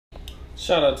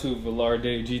Shout out to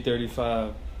Velarde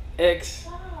G35X.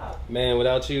 Man,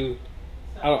 without you,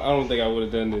 I don't think I would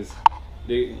have done this.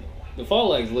 The fog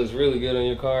lights looks really good on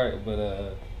your car,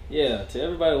 but yeah, to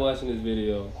everybody watching this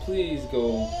video, please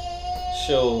go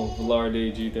show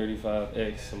Velarde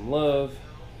G35X some love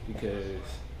because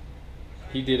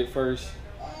he did it first.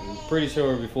 I'm pretty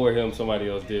sure before him somebody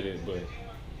else did it, but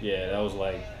yeah, that was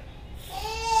like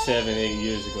 7-8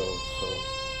 years ago. So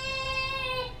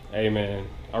hey man,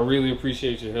 I really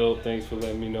appreciate your help. Thanks for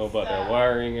letting me know about that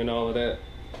wiring and all of that.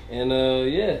 And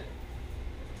yeah,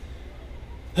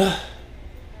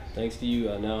 thanks to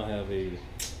you, I now have a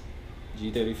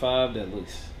G35 that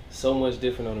looks so much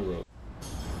different on the road.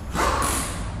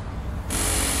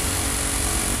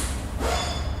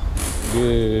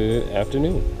 Good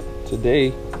afternoon.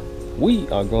 Today we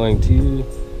are going to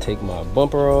take my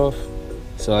bumper off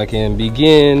so I can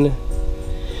begin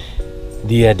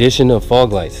the addition of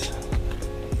fog lights.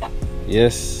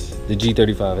 Yes, the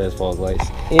G35 has fog lights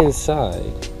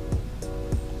inside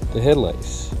the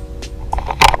headlights,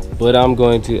 but I'm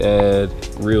going to add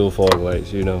real fog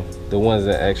lights, you know, the ones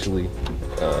that actually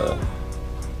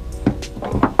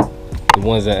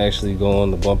go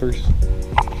on the bumpers.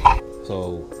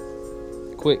 So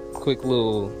quick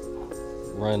little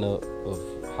run up of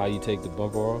how you take the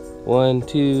bumper off. 1,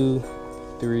 2,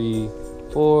 3,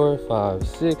 4, 5,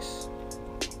 6.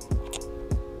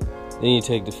 Then you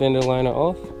take the fender liner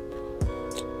off,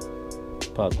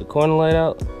 pop the corner light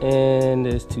out, and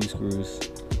there's 2 screws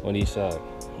on each side.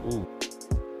 Ooh.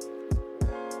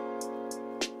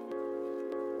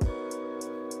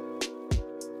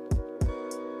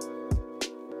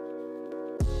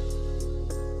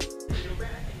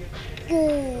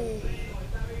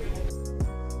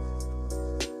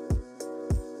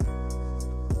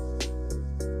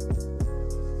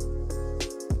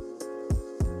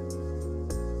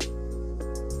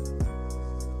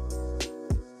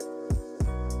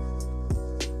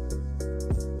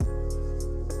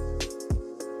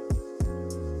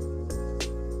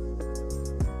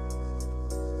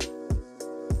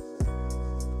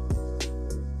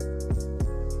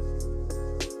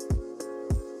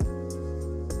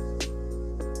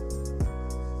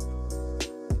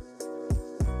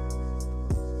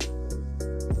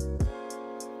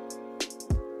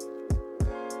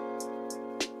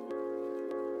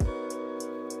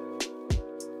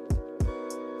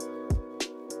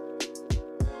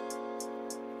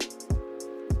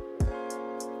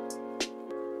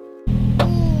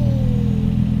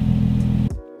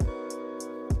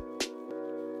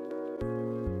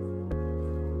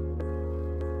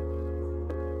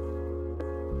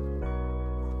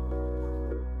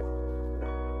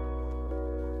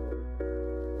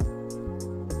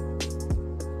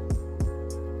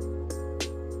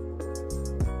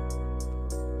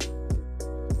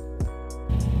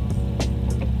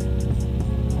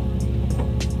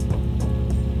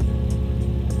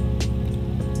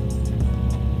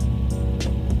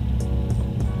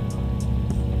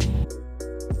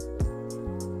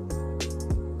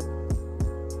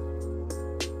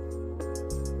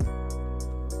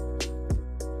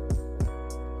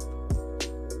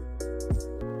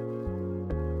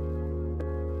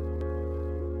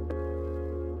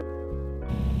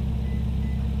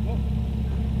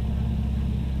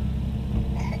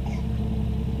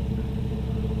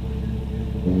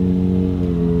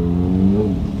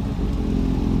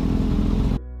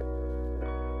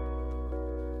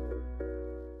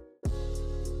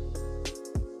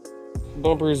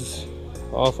 Bumpers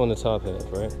off on the top half,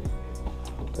 right?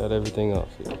 Got everything off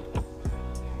here.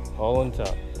 All on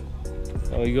top.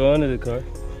 Now we go under the car.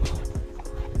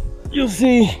 You'll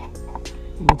see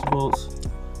a bunch of bolts.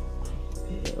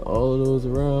 Got all of those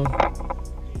around.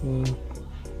 1,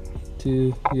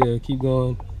 2, yeah, keep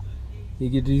going. You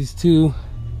get these 2.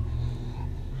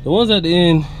 The ones at the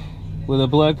end where the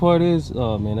black part is,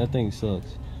 oh man, that thing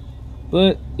sucks.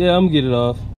 But yeah, I'm gonna get it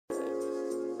off.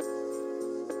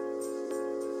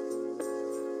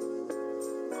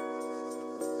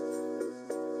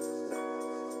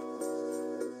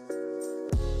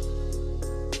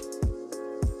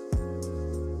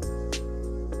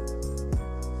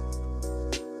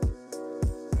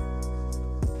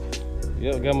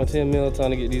 Yep, got my 10 mil.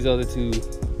 Time to get these other 2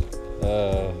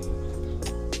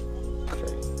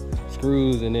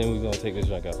 screws, and then we're gonna take this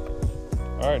junk out.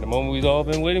 All right, the moment we've all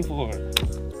been waiting for.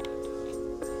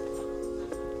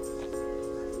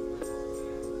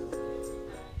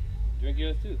 Drink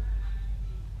yours too.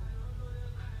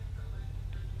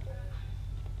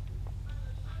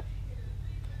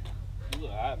 You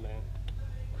look hot, man.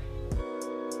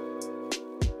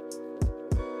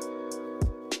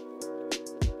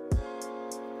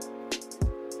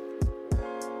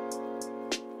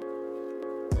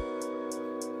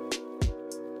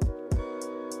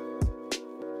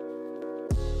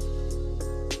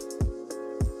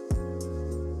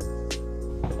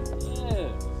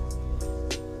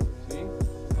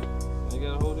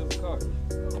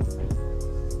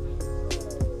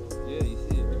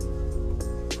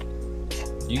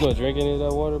 gonna drink any of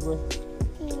that water, bro?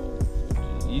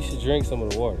 You should drink some of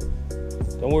the water.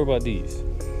 Don't worry about these.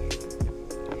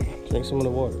 Drink some of the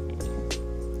water.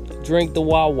 Drink the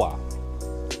Wawa,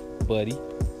 buddy.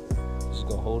 Just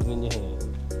gonna hold it in your hand.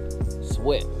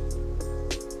 Sweat.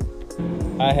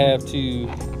 I have to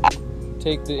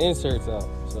take the inserts out,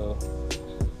 so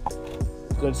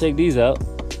I'm gonna take these out,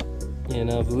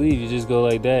 and I believe you just go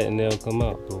like that and they'll come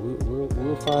out, but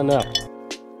we'll find out.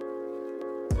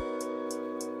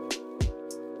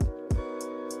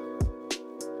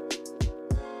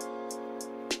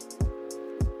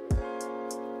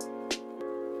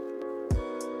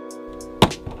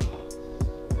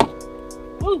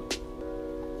 Woo!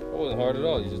 That wasn't hard at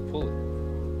all, you just pull it.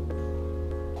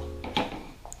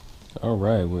 All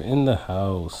right, we're in the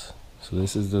house. So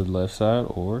this is the left side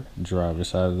or driver's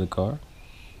side of the car,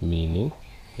 meaning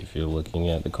if you're looking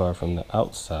at the car from the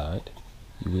outside,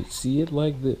 you would see it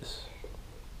like this.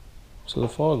 So the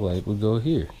fog light would go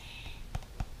here.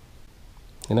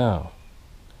 Now,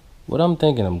 what I'm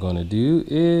thinking I'm gonna do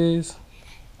is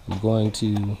I'm going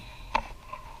to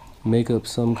make up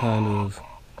some kind of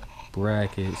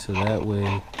bracket so that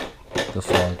way the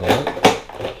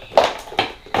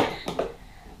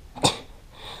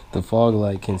fog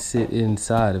light can sit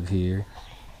inside of here,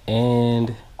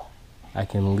 and I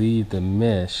can leave the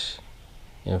mesh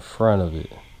in front of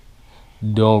it.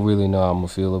 Don't really know how I'm gonna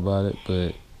feel about it,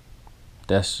 but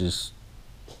that's just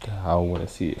how I want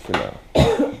to see it for now.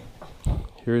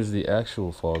 Here's the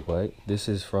actual fog light. This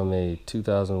is from a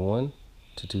 2001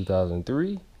 to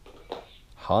 2003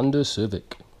 Honda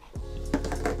Civic.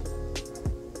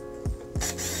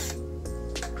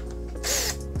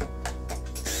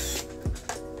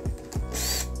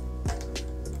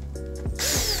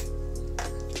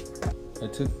 I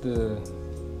took the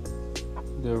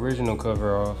original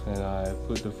cover off and I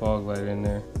put the fog light in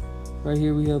there. Right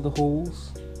here we have the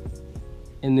holes,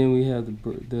 and then we have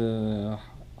the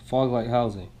fog light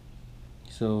housing.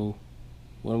 So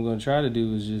what I'm going to try to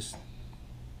do is just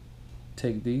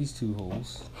take these two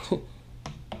holes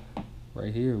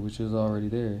right here, which is already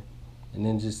there, and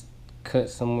then just cut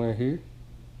somewhere here,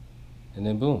 and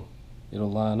then boom,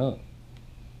 it'll line up.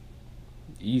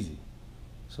 Easy.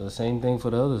 So the same thing for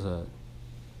the other side.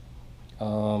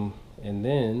 And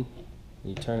then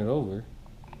when you turn it over,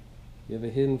 you have a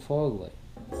hidden fog light.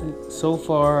 So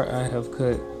far I have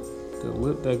cut the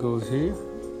lip that goes here.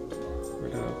 Where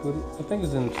did I put it? I think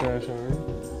it's in the trash already.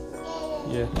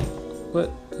 Yeah,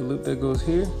 but the lip that goes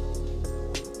here,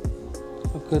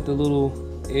 I've cut the little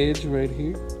edge right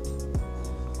here,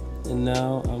 and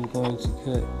now I'm going to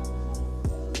cut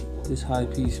this high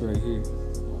piece right here.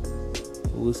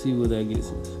 We'll see where that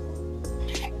gets us.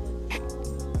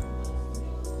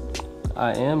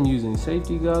 I am using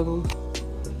safety goggles,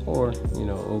 or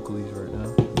Oakley's right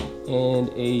now, and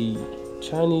a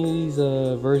Chinese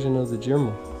version of the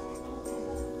German.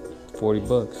 40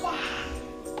 bucks.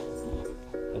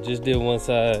 I just did one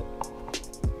side.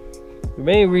 The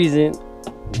main reason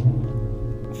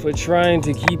for trying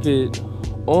to keep it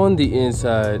on the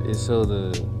inside is so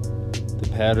the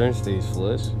pattern stays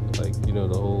flush, like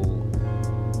the whole,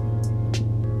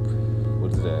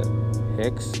 what is that,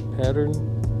 hex pattern.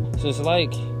 So it's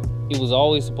like it was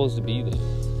always supposed to be there,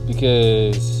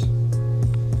 because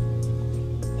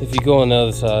if you go on the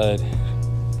other side,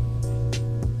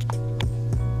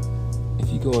 if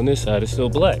you go on this side, it's still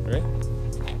black, right?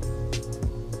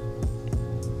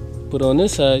 But on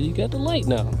this side, you got the light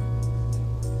now.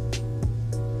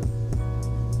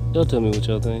 Don't tell me what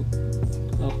y'all think.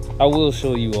 I will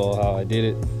show you all how I did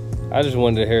it. I just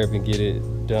wanted to hurry up and get it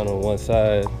done on one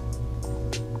side,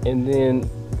 and then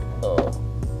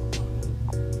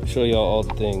show y'all all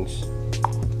the things.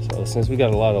 So since we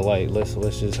got a lot of light, let's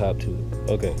just hop to it.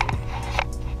 Okay.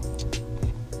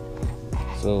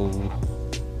 So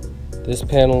this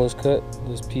panel is cut.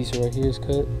 This piece right here is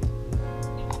cut.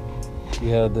 We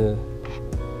have the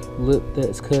lip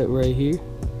that's cut right here.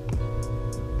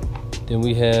 Then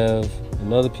we have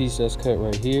another piece that's cut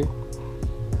right here.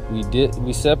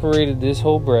 We separated this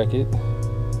whole bracket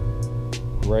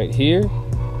right here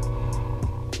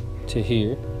to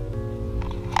here.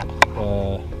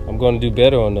 I'm going to do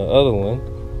better on the other one,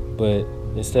 but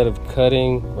instead of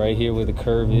cutting right here where the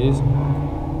curve is,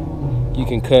 you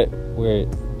can cut where it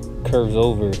curves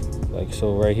over, like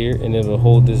so right here, and it'll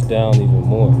hold this down even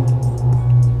more.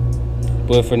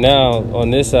 But for now, on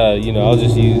this side, I'll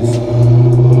just use,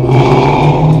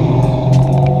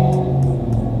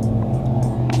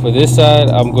 for this side,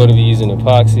 I'm going to be using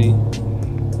epoxy,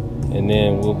 and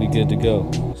then we'll be good to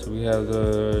go. So we have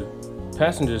the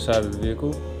passenger side of the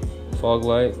vehicle, fog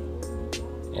light,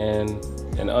 and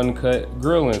an uncut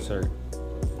grill insert.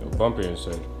 bumper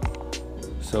insert.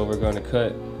 So we're going to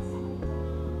cut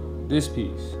this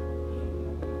piece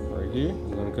right here.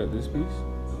 We're going to cut this piece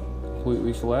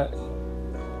completely flat.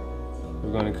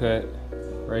 We're going to cut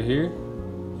right here,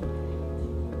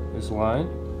 this line.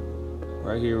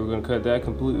 Right here, we're going to cut that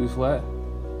completely flat.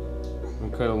 We're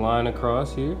going to cut a line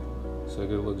across here so it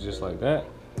could look just like that.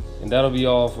 And that'll be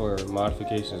all for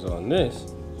modifications on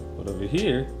this. But over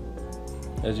here,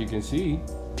 as you can see,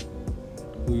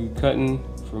 we're cutting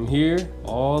from here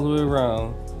all the way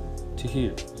around to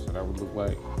here. So that would look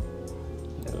like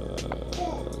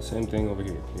same thing over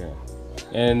here, yeah.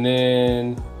 And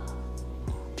then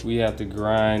we have to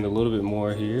grind a little bit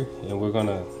more here, and we're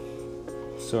gonna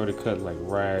sort of cut like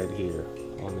right here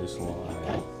on this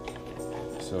line.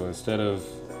 So instead of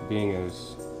being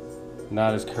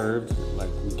not as curved, like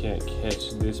we can't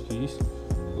catch this piece,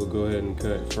 we'll go ahead and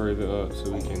cut further up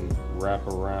so we can wrap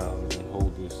around and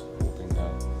hold this whole thing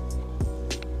down.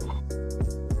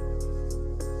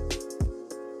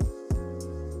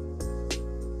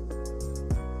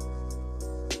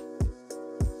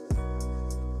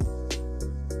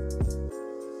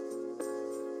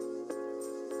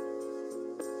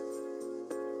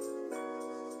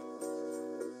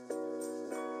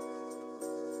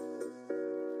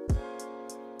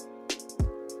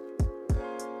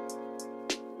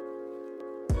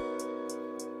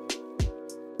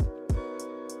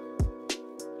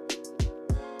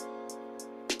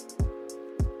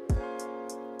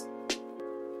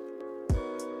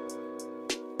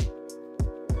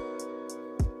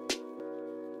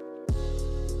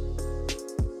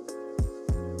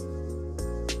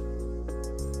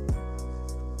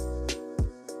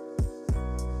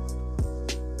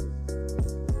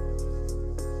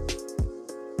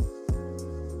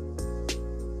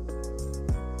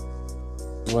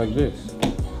 Like this.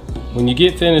 When you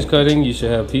get finished cutting, you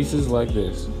should have pieces like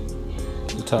this.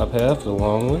 The top half, the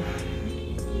long one,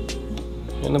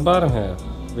 and the bottom half,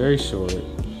 very short.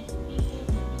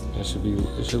 It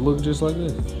should look just like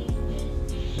this.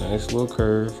 Nice little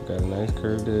curve, got a nice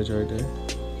curved edge right there.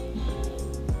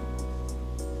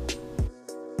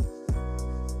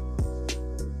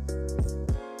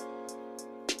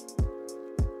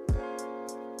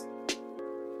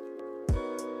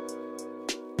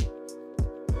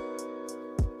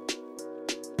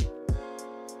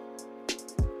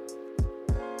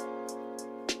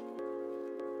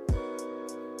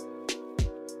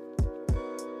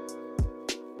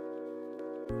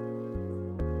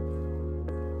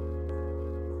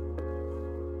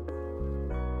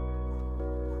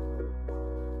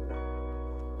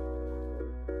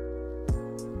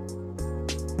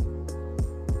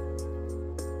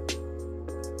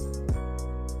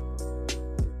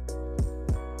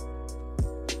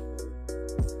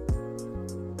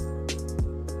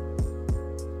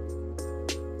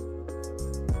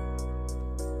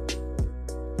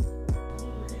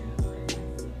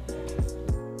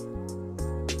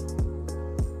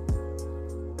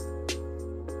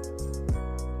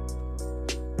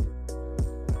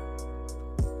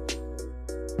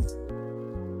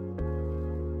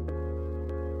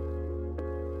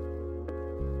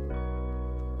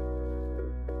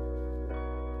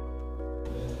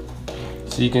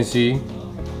 So you can see,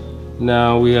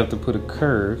 now we have to put a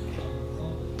curve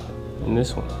in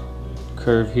this one.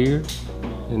 Curve here,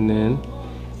 and then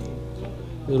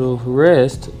it'll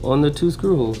rest on the 2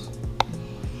 screw holes.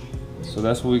 So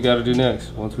that's what we gotta do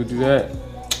next. Once we do that,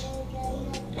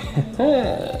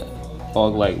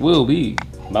 fog light will be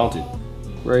mounted.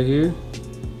 Right here,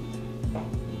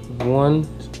 1,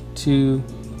 2,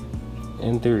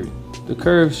 and 3. The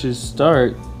curve should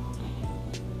start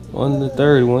on the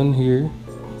 3rd one here,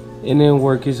 and then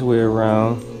work its way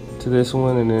around to this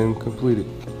one and then complete it.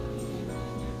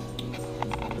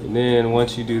 And then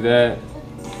once you do that,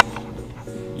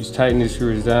 you just tighten the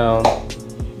screws down,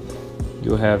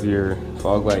 you'll have your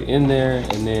fog light in there,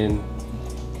 and then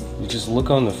you just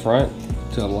look on the front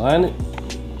to align it,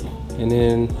 and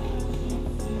then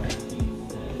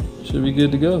should be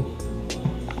good to go.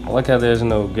 I like how there's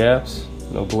no gaps,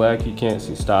 no black, you can't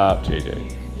see. Stop,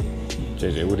 JJ.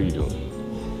 JJ, what are you doing?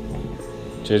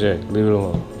 JJ, leave it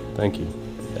alone. Thank you.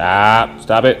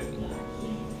 Stop it.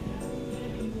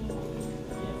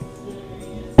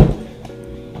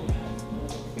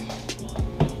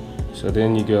 So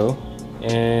then you go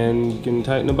and you can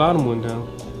tighten the bottom one down.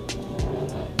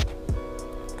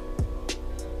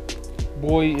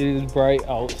 Boy, it is bright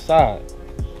outside.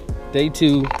 Day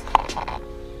 2.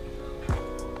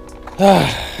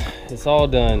 It's all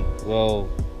done. Well,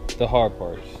 the hard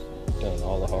parts done,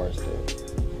 all the hard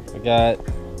stuff. I got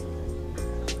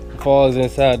fogs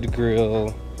inside the grill.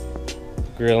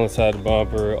 The grill inside the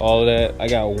bumper, all of that. I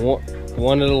got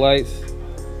one of the lights,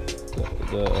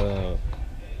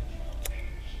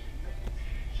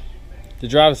 the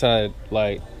driver's side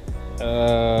light.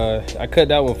 I cut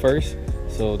that one first,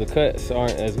 so the cuts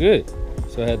aren't as good.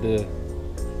 So I had to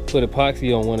put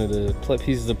epoxy on one of the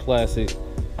pieces of plastic,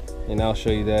 and I'll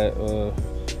show you that.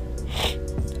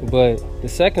 But the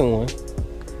second one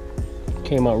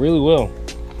came out really well.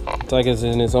 It's like it's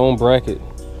in its own bracket.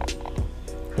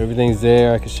 Everything's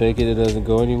there. I can shake it. It doesn't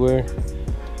go anywhere.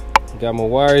 Got my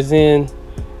wires in.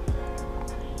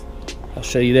 I'll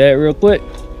show you that real quick.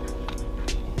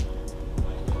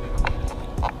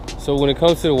 So when it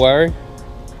comes to the wiring,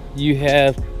 you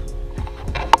have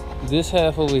this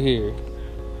half over here,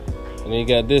 and then you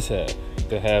got this half,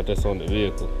 the half that's on the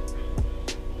vehicle.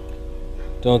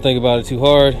 Don't think about it too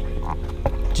hard.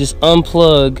 Just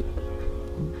unplug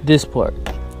this part.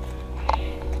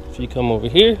 If you come over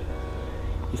here,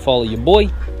 you follow your boy.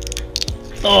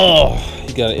 Oh,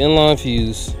 you got an inline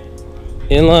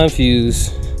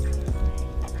fuse,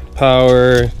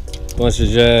 power, bunch of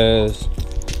jazz.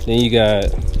 Then you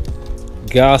got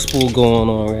gospel going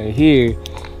on right here.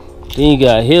 Then you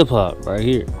got hip hop right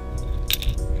here.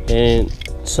 And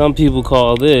some people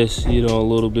call this, you know, a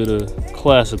little bit of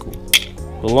classical.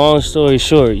 But long story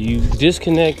short, you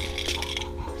disconnect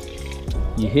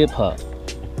your hip hop.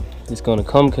 It's gonna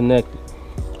come connected.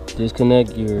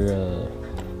 Disconnect your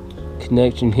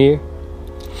connection here,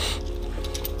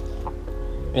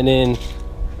 and then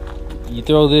you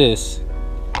throw this.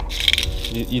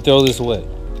 You throw this away.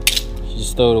 You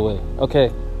just throw it away.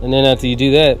 Okay, and then after you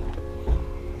do that,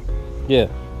 yeah,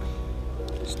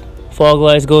 fog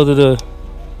lights go to the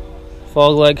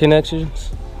fog light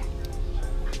connections.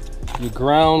 Your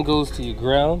ground goes to your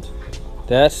ground.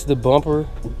 That's the bumper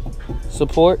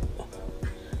support.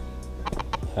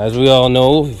 As we all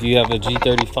know, if you have a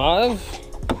G35,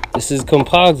 this is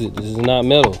composite. This is not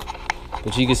metal,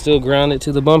 but you can still ground it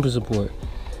to the bumper support.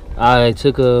 I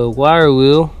took a wire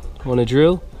wheel on a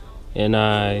drill, and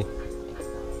I,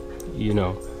 you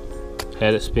know,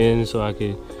 had it spin so I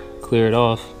could clear it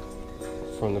off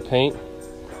from the paint.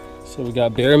 So we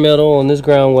got bare metal on this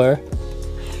ground wire.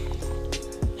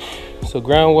 So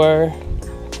ground wire,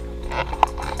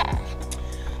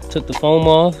 took the foam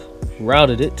off,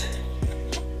 routed it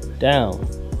down.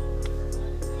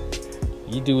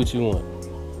 You do what you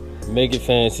want. Make it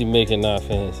fancy, make it not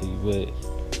fancy. But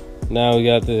now we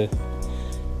got the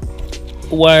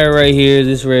wire right here.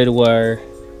 This red wire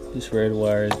is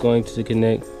going to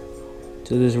connect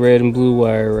to this red and blue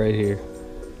wire right here.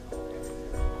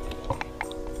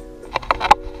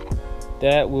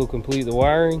 That will complete the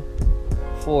wiring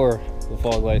for the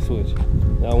fog light switch.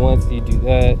 Now once you do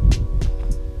that,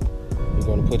 you're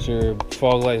going to put your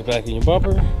fog lights back in your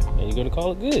bumper, and you're going to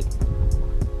call it good.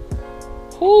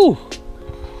 Whew!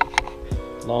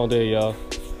 Long day, y'all.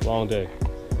 Long day.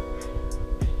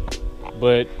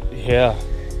 But yeah,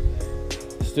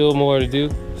 still more to do,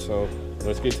 so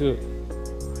let's get to it.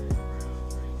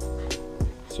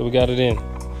 So we got it in.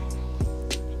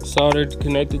 Soldered,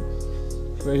 connected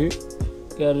right here.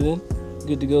 Got it in.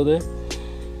 Good to go there.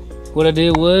 What I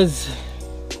did was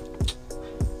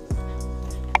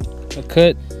I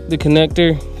cut the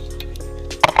connector.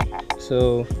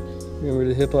 So remember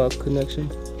the hip hop connection?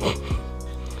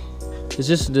 It's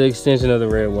just the extension of the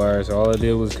red wire. So all I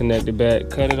did was connect it back,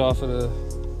 cut it off of the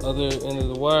other end of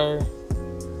the wire,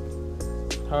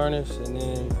 harness, and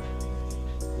then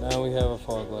now we have a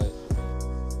fog light.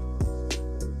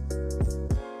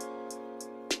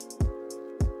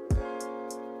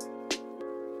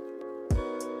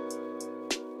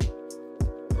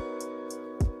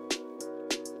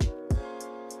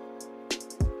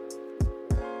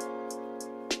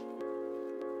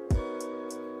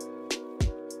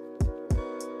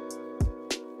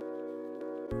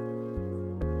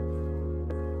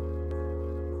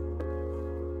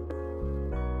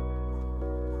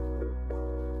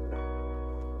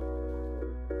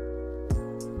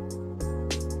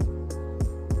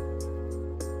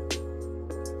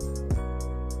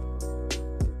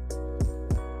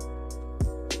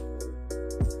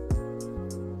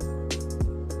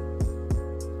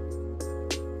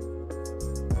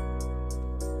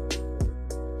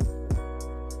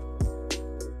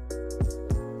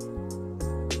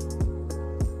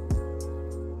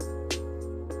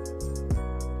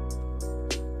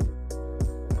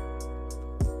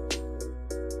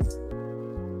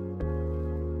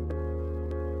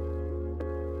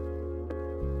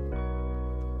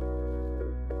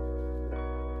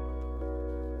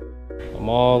 I'm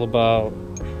all about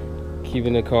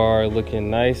keeping the car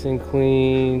looking nice and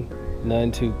clean,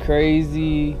 nothing too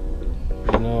crazy,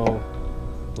 you know.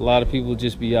 A lot of people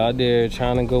just be out there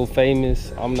trying to go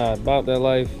famous. I'm not about that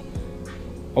life.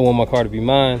 I want my car to be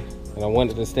mine, and I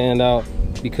want it to stand out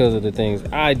because of the things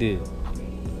I did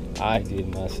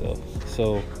myself.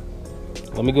 So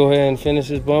let me go ahead and finish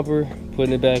this bumper,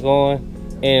 putting it back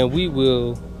on, and we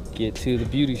will get to the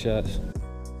beauty shots.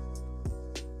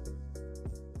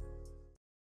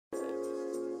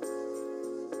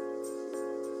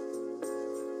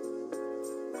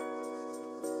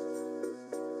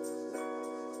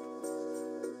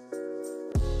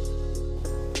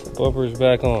 The bumper is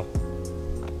back on.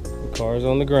 The car is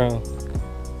on the ground.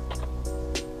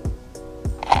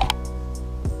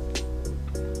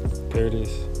 There it is.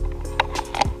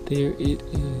 There it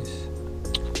is.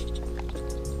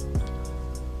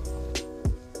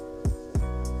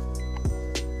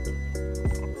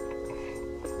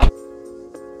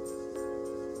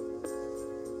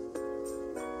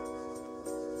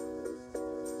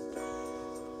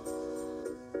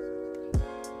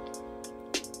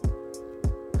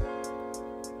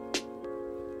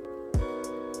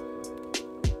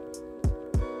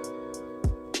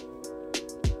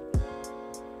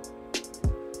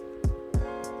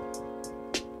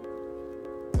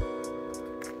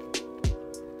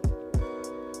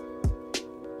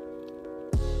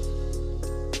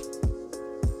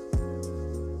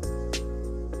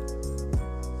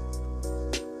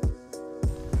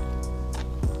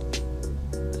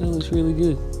 That looks really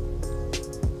good.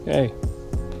 Hey,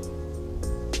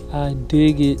 I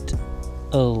dig it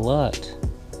a lot.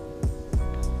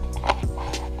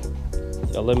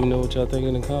 Y'all let me know what y'all think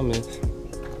in the comments.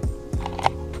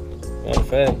 Matter of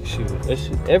fact, shoot,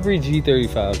 every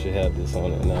G35 should have this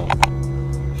on it now.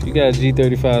 If you got a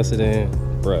G35 sedan,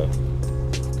 bruh,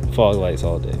 fog lights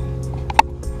all day.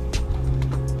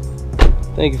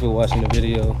 Thank you for watching the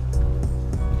video.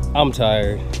 I'm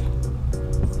tired.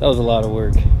 That was a lot of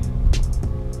work.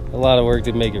 A lot of work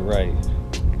to make it right.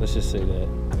 Let's just say that.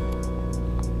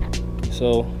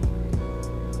 So,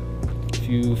 if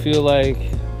you feel like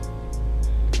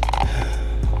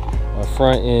my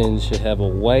front end should have a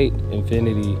white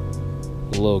Infinity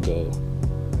logo,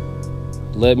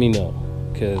 let me know.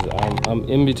 Because I'm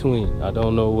in between. I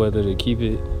don't know whether to keep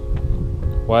it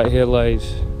white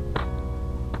headlights,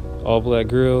 all black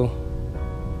grille,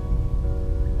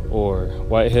 or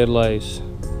white headlights,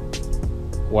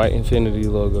 white Infinity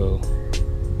logo,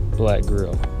 black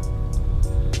grille.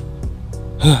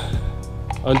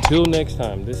 Until next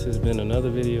time, this has been another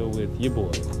video with your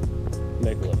boy,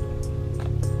 McLovin.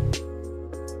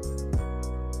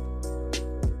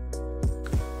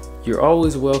 You're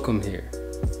always welcome here.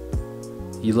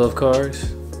 You love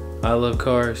cars? I love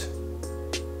cars.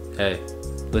 Hey,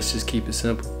 let's just keep it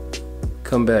simple.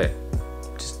 Come back.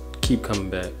 Just keep coming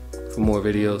back for more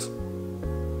videos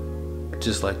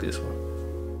just like this one.